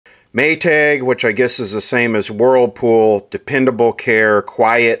Maytag, which I guess is the same as Whirlpool, dependable care,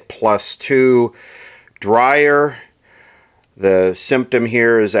 quiet +2 dryer. The symptom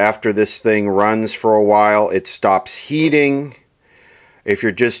here is after this thing runs for a while, it stops heating. If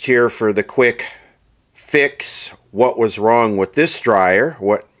you're just here for the quick fix, what was wrong with this dryer,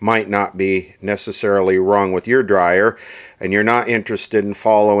 what might not be necessarily wrong with your dryer, and you're not interested in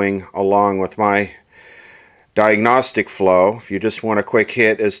following along with my diagnostic flow, if you just want a quick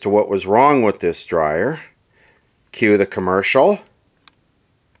hit as to what was wrong with this dryer, cue the commercial.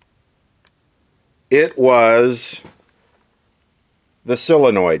 It was the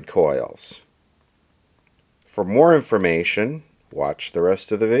solenoid coils. For more information, watch the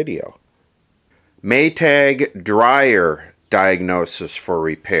rest of the video. Maytag dryer diagnosis for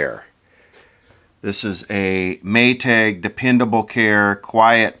repair. This is a Maytag dependable care,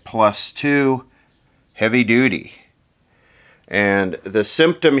 quiet +2, heavy duty. And the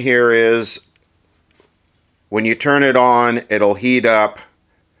symptom here is when you turn it on, it'll heat up,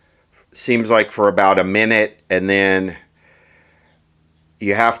 seems like for about a minute, and then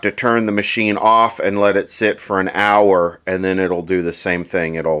you have to turn the machine off and let it sit for an hour, and then it'll do the same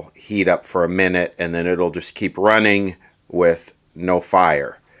thing. It'll heat up for a minute, and then it'll just keep running with no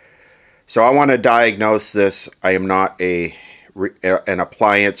fire. So I want to diagnose this. I am not an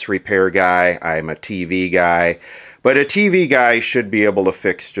appliance repair guy. I'm a TV guy. But a TV guy should be able to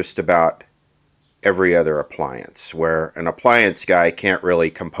fix just about every other appliance, where an appliance guy can't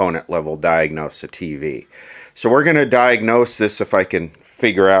really component level diagnose a TV. So we're going to diagnose this if I can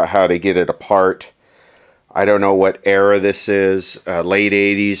figure out how to get it apart. I don't know what era this is, late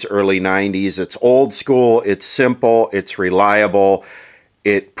 80s, early 90s. It's old school, it's simple, it's reliable.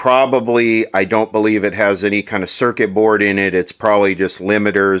 It probably, I don't believe it has any kind of circuit board in it. It's probably just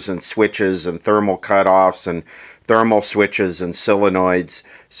limiters and switches and thermal cutoffs and thermal switches and solenoids.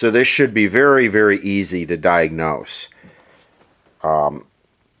 So this should be very, very easy to diagnose.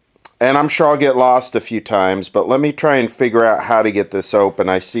 And I'm sure I'll get lost a few times, but let me try and figure out how to get this open.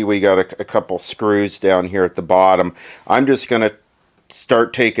 I see we got a couple screws down here at the bottom. I'm just going to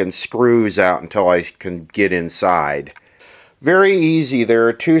start taking screws out until I can get inside. Very easy. There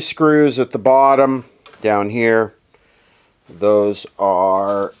are 2 screws at the bottom down here. Those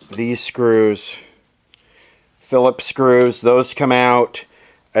are these screws, Phillips screws. Those come out,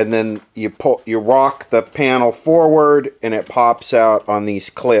 and then you rock the panel forward, and it pops out on these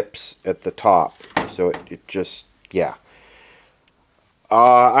clips at the top. So it just, yeah.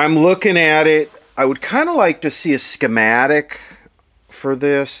 I'm looking at it. I would kind of like to see a schematic for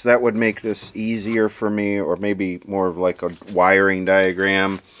this. That would make this easier for me, or maybe more of like a wiring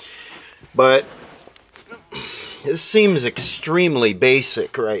diagram. But this seems extremely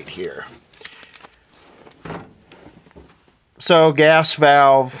basic right here. So gas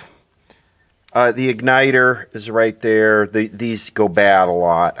valve, the igniter is right there. These go bad a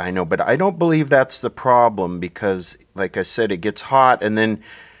lot, I know, but I don't believe that's the problem, because like I said, it gets hot, and then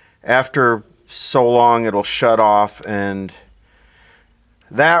after so long it'll shut off, and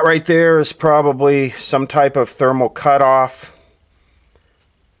that right there is probably some type of thermal cutoff.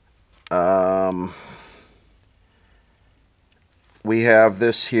 We have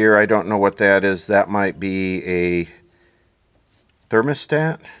this here. I don't know what that is. That might be a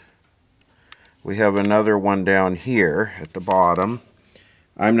thermostat. We have another one down here at the bottom.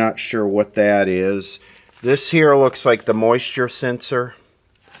 I'm not sure what that is. This here looks like the moisture sensor,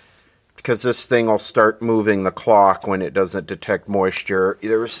 because this thing will start moving the clock when it doesn't detect moisture.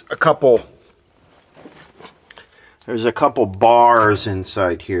 There's a couple bars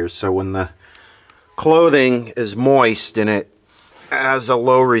inside here, so when the clothing is moist and it has a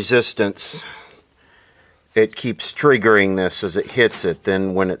low resistance, it keeps triggering this as it hits it.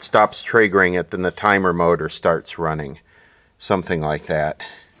 Then when it stops triggering it, then the timer motor starts running. Something like that.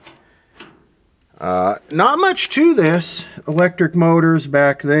 Not much to this. Electric motors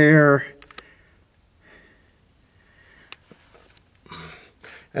back there.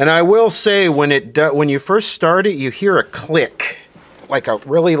 And I will say, when you first start it, you hear a click, like a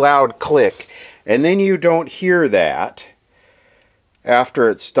really loud click, and then you don't hear that after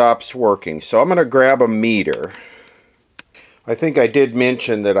it stops working. So I'm going to grab a meter. I think I did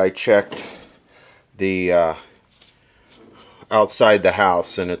mention that I checked the outside the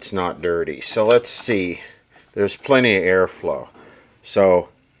house and it's not dirty. So let's see. There's plenty of airflow. So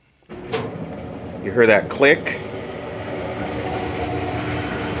you hear that click?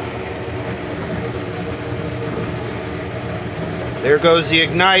 There goes the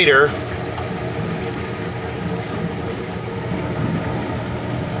igniter.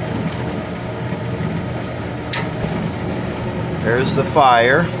 There's the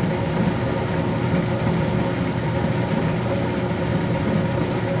fire.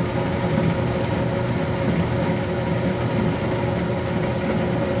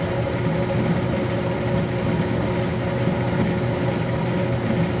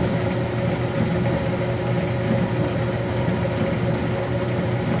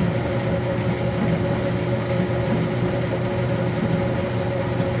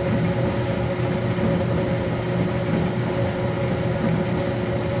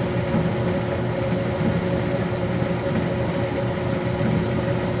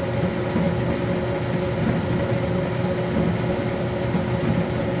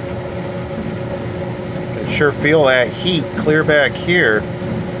 sure feel that heat clear back here.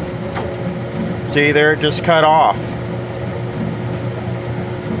 See there, it just cut off.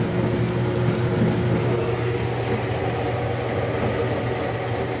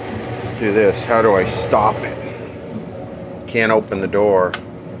 Let's do this. How do I stop it? Can't open the door.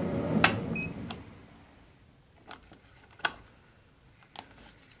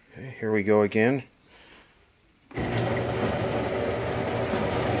 Okay, here we go again.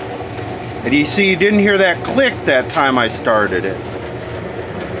 And you see, you didn't hear that click that time I started it.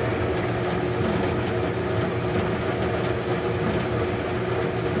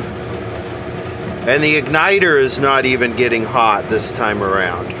 And the igniter is not even getting hot this time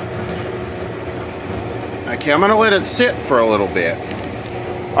around. Okay, I'm gonna let it sit for a little bit.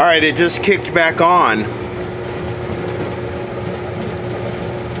 All right, it just kicked back on.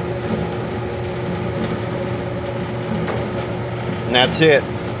 And that's it.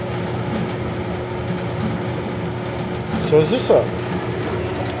 So is this a...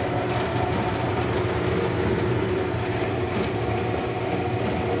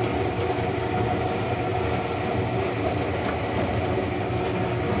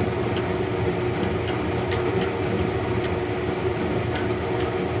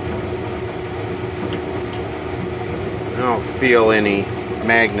 I don't feel any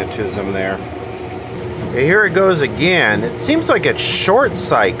magnetism there. Okay, here it goes again. It seems like it's short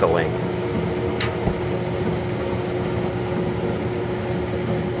cycling.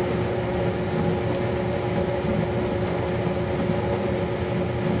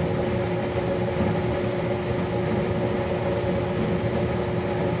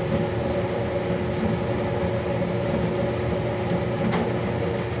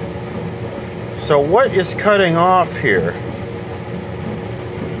 So what is cutting off here?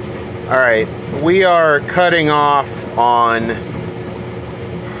 All right, we are cutting off on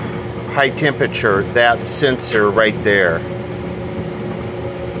high temperature, that sensor right there.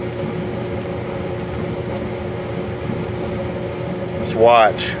 Just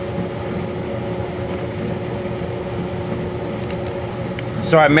watch.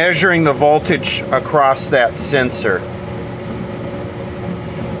 So I'm measuring the voltage across that sensor.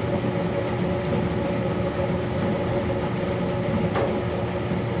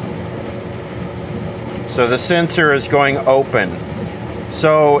 So the sensor is going open.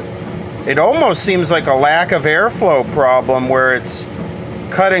 So it almost seems like a lack of airflow problem where it's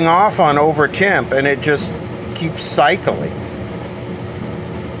cutting off on over temp and it just keeps cycling.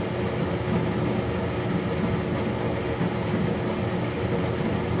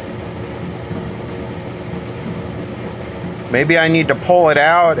 Maybe I need to pull it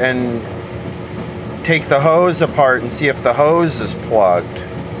out and take the hose apart and see if the hose is plugged.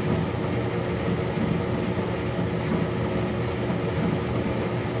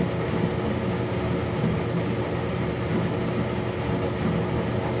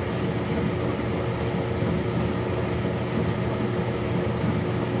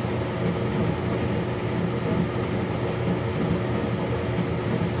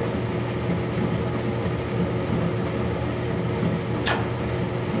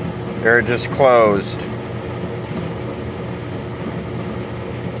 They're just closed.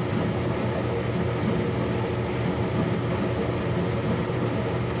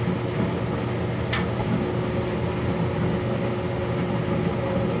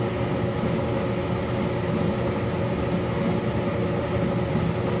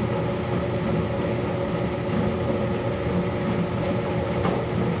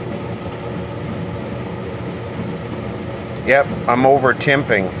 Yep, I'm over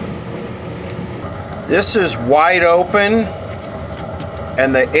temping. This is wide open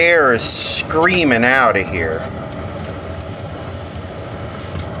and the air is screaming out of here.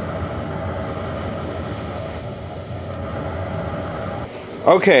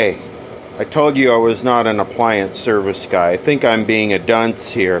 Okay, I told you I was not an appliance service guy. I think I'm being a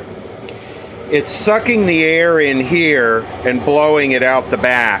dunce here. It's sucking the air in here and blowing it out the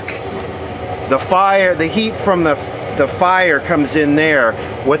back. The heat from the fire comes in there.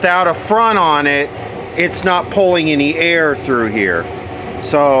 Without a front on it, it's not pulling any air through here.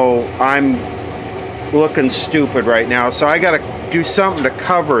 So I'm looking stupid right now. So I gotta do something to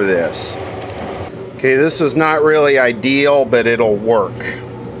cover this. Okay, this is not really ideal, but it'll work.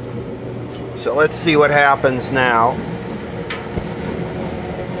 So let's see what happens now.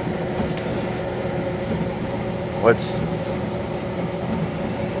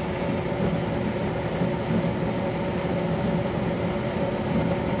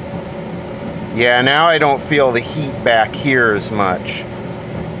 Yeah, now I don't feel the heat back here as much.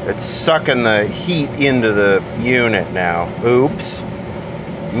 It's sucking the heat into the unit now. Oops.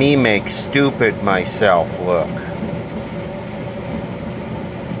 me make stupid myself look.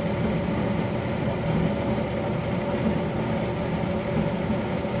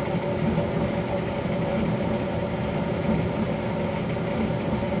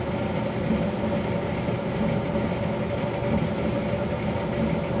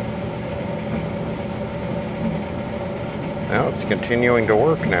 Now it's continuing to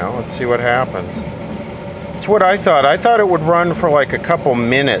work now. Let's see what happens. It's what I thought. I thought it would run for like a couple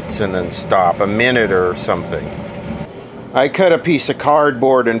minutes and then stop, a minute or something. I cut a piece of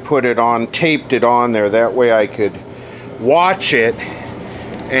cardboard and put it on, taped it on there. That way I could watch it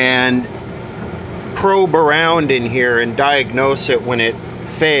and probe around in here and diagnose it when it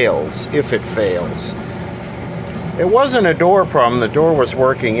fails, if it fails. It wasn't a door problem. The door was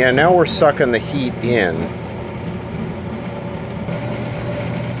working. Yeah, now we're sucking the heat in.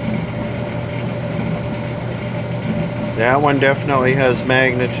 That one definitely has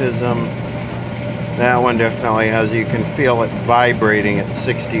magnetism. That one definitely has, you can feel it vibrating at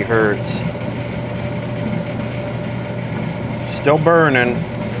 60 hertz. Still burning.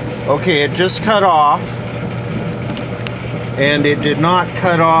 Okay, it just cut off. And it did not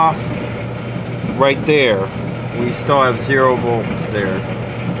cut off right there. We still have 0 volts there.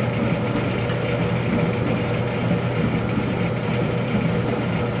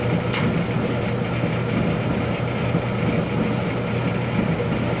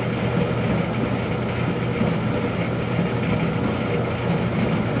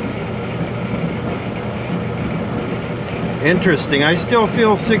 Interesting. I still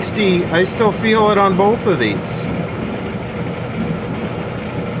feel 60. I still feel it on both of these.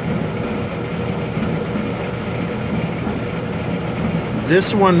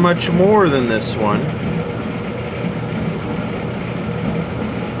 This one much more than this one.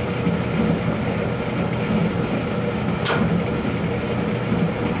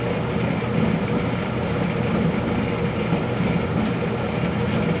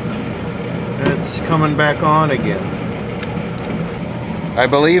 It's coming back on again. I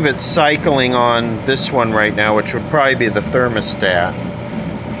believe it's cycling on this one right now, which would probably be the thermostat.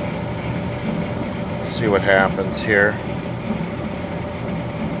 Let's see what happens here.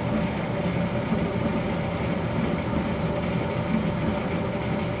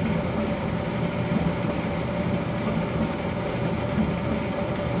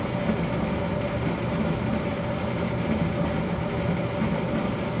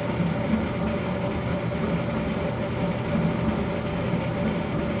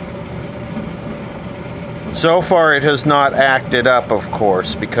 So far it has not acted up, of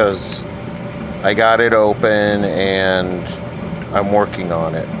course, because I got it open and I'm working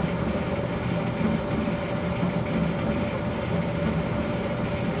on it.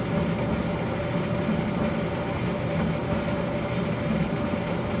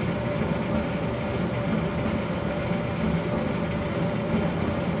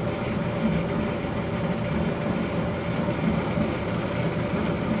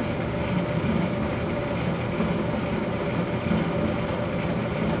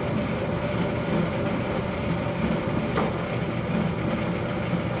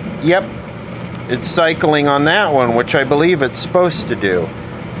 Yep, it's cycling on that one, which I believe it's supposed to do.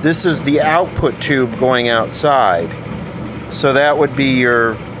 This is the output tube going outside. So that would be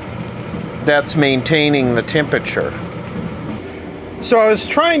your, that's maintaining the temperature. So I was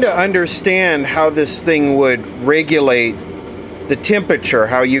trying to understand how this thing would regulate the temperature,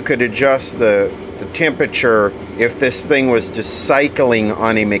 how you could adjust the temperature if this thing was just cycling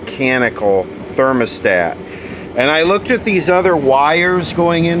on a mechanical thermostat. And I looked at these other wires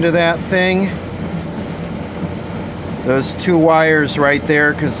going into that thing. Those 2 wires right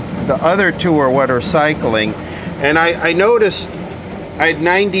there, because the other 2 are what are cycling. And I noticed I had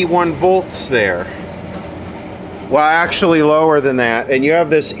 91 volts there. Well, actually lower than that. And you have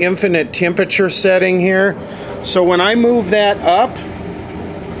this infinite temperature setting here. So when I move that up,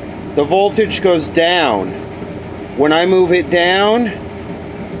 the voltage goes down. When I move it down,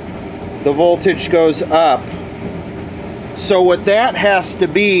 the voltage goes up. So what that has to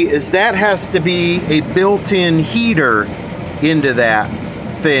be is that has to be a built-in heater into that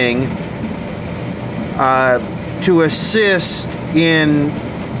thing to assist in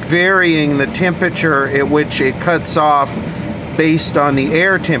varying the temperature at which it cuts off based on the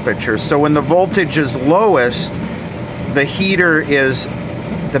air temperature. So when the voltage is lowest, the heater is,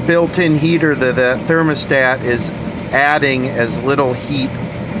 the built-in heater, the thermostat is adding as little heat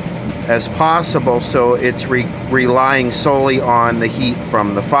as possible, so it's relying solely on the heat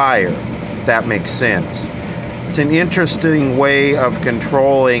from the fire, if that makes sense. It's an interesting way of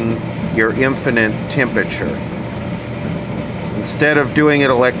controlling your infinite temperature. Instead of doing it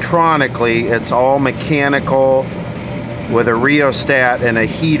electronically, it's all mechanical with a rheostat and a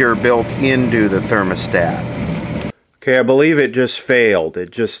heater built into the thermostat. Okay, I believe it just failed.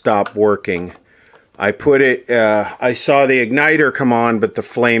 It just stopped working. I put it, I saw the igniter come on, but the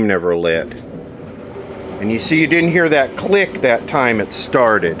flame never lit. And you see, you didn't hear that click that time it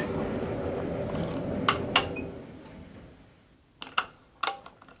started.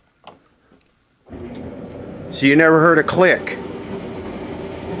 So you never heard a click.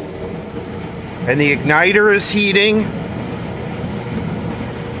 And the igniter is heating.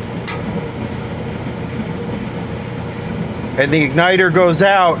 And the igniter goes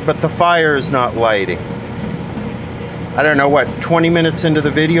out, but the fire is not lighting. I don't know, what, 20 minutes into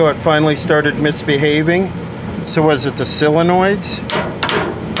the video it finally started misbehaving? So was it the solenoids?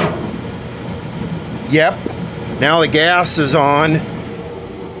 Yep. Now the gas is on.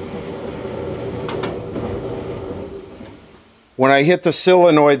 When I hit the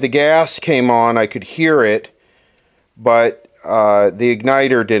solenoid, the gas came on. I could hear it, but the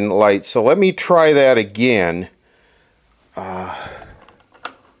igniter didn't light. So let me try that again.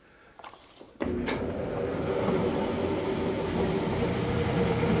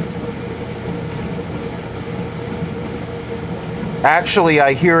 Actually,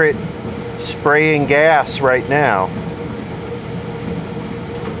 I hear it spraying gas right now.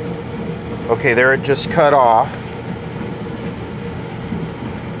 Okay, there it just cut off.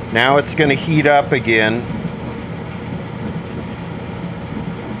 Now it's going to heat up again.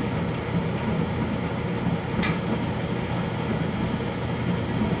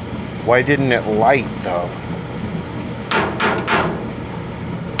 Why didn't it light though?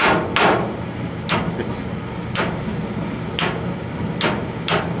 It's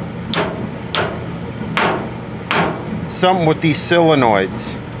something with these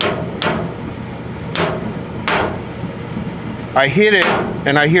solenoids. I hit it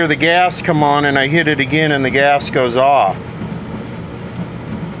and I hear the gas come on, and I hit it again and the gas goes off.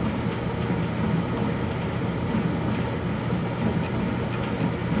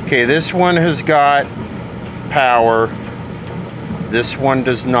 Okay, this one has got power. This one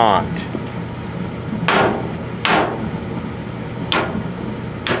does not.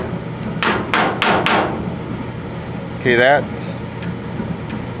 Okay, that.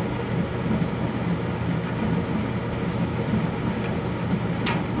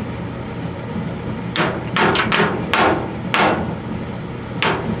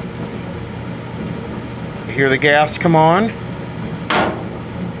 You hear the gas come on?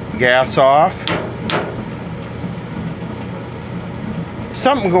 Gas off.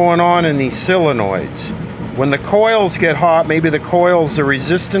 Something going on in these solenoids. When the coils get hot, maybe the coils, the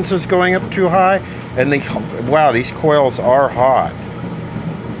resistance is going up too high, and wow, these coils are hot.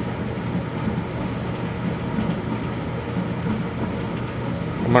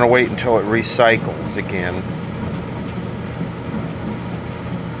 I'm gonna wait until it recycles again.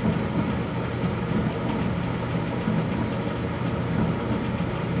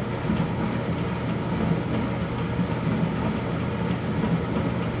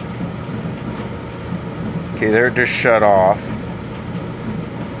 Okay, there it just shut off.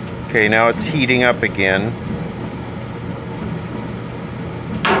 Okay, now it's heating up again.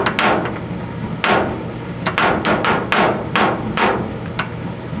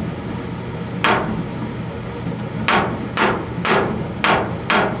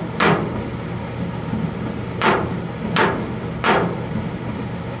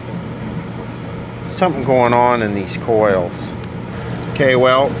 Something going on in these coils. Okay,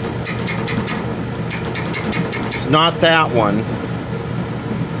 well, it's not that one.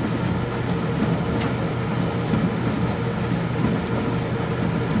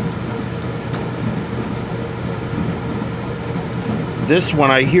 This one,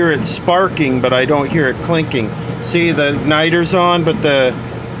 I hear it sparking, but I don't hear it clinking. See, the igniter's on, but the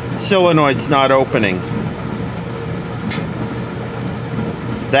solenoid's not opening.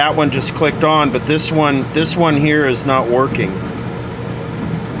 That one just clicked on, but this one here is not working.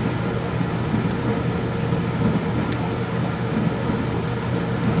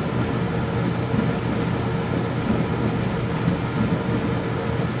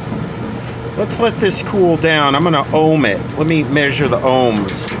 Let's let this cool down. I'm going to ohm it. Let me measure the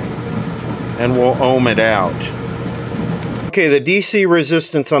ohms, and we'll ohm it out. Okay, the DC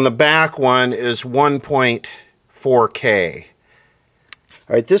resistance on the back one is 1.4K.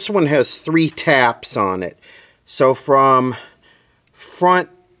 All right, this one has 3 taps on it. So from front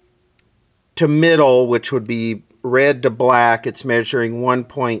to middle, which would be red to black, it's measuring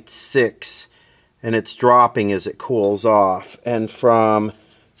 1.6, and it's dropping as it cools off. And from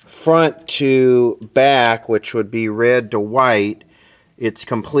front to back, which would be red to white, it's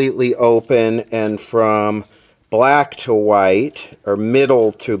completely open, and from black to white, or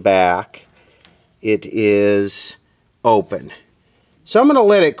middle to back, it is open. So I'm going to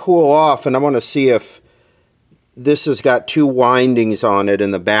let it cool off, and I'm going to see if this has got two windings on it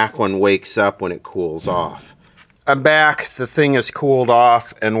and the back one wakes up when it cools off. I'm back. The thing has cooled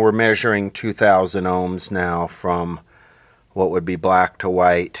off, and we're measuring 2,000 ohms now from what would be black to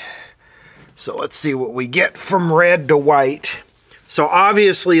white. So let's see what we get from red to white. So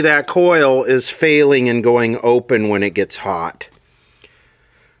obviously that coil is failing and going open when it gets hot.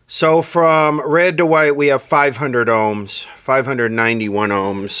 So from red to white we have 500 ohms, 591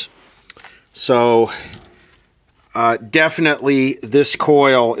 ohms. So definitely this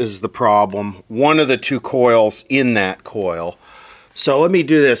coil is the problem. One of the two coils in that coil. So let me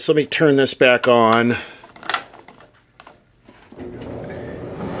do this. Let me turn this back on.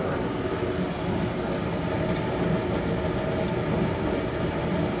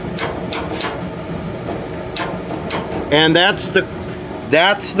 And that's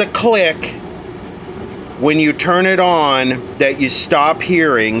the click when you turn it on that you stop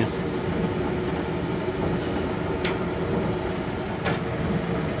hearing.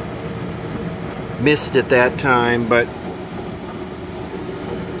 Missed it that time, but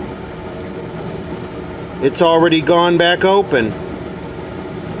it's already gone back open.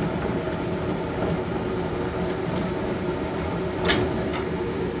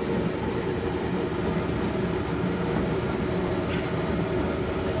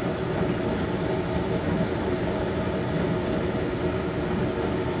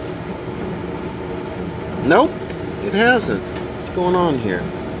 Nope, it hasn't. What's going on here?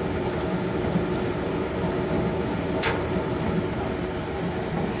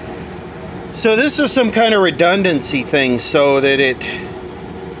 So this is some kind of redundancy thing so that it...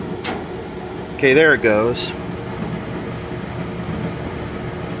 Okay, there it goes.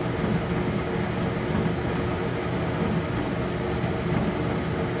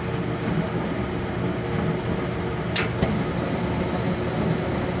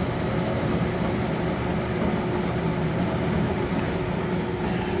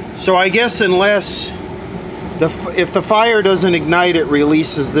 So I guess unless, if the fire doesn't ignite, it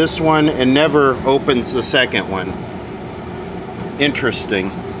releases this one and never opens the second one.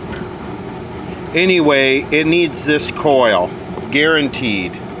 Interesting. Anyway, it needs this coil,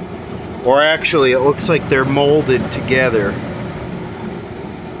 guaranteed. Or actually, it looks like they're molded together.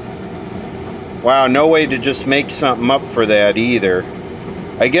 Wow, no way to just make something up for that either.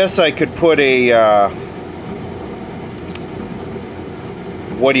 I guess I could put a...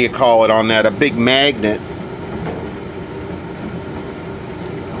 what do you call it on that? A big magnet.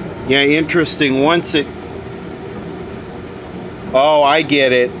 Yeah, interesting. Once it... Oh, I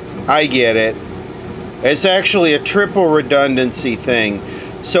get it. I get it. It's actually a triple redundancy thing.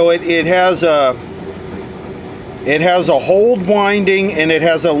 So it has a hold winding and it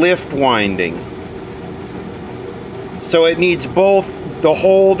has a lift winding. So it needs both the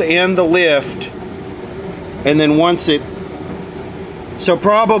hold and the lift. And then once it... So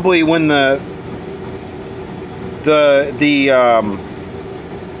probably when the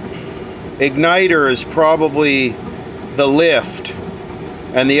igniter is probably the lift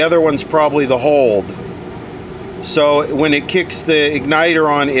and the other one's probably the hold. So when it kicks the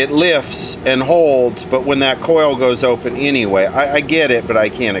igniter on, it lifts and holds, but when that coil goes open anyway. I get it, but I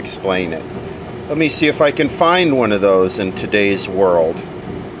can't explain it. Let me see if I can find one of those in today's world.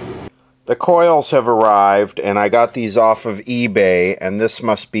 The coils have arrived, and I got these off of eBay, and this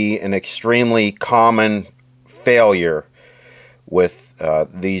must be an extremely common failure with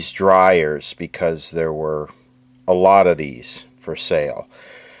these dryers because there were a lot of these for sale.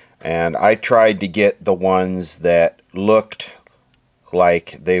 And I tried to get the ones that looked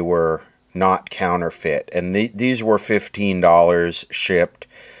like they were not counterfeit, and these were $15 shipped.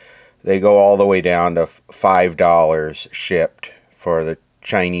 They go all the way down to $5 shipped for the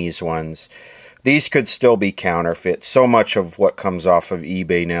Chinese ones. These could still be counterfeit. So much of what comes off of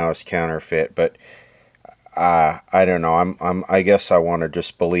eBay now is counterfeit, but I don't know. I guess I want to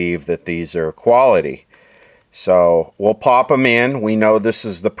just believe that these are quality. So we'll pop them in. We know this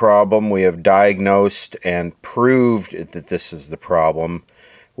is the problem. We have diagnosed and proved that this is the problem.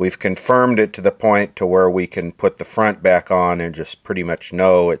 We've confirmed it to the point to where we can put the front back on and just pretty much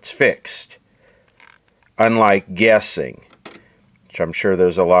know it's fixed. Unlike guessing, which I'm sure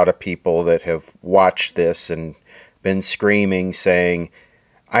there's a lot of people that have watched this and been screaming saying,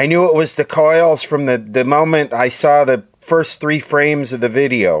 I knew it was the coils from the moment I saw the first 3 frames of the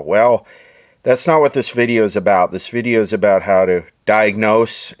video. Well, that's not what this video is about. This video is about how to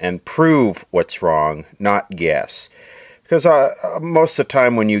diagnose and prove what's wrong, not guess. Because most of the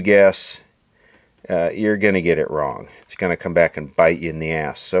time when you guess, you're going to get it wrong. It's going to come back and bite you in the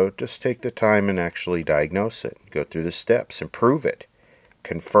ass. So just take the time and actually diagnose it. Go through the steps and prove it.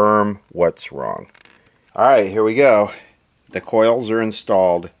 Confirm what's wrong. Alright, here we go. The coils are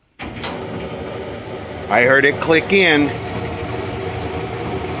installed. I heard it click in.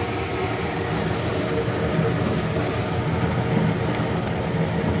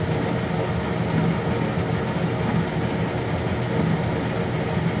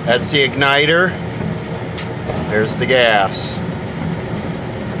 That's the igniter. There's the gas.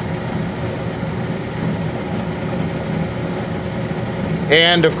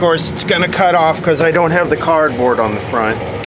 And of course it's going to cut off because I don't have the cardboard on the front.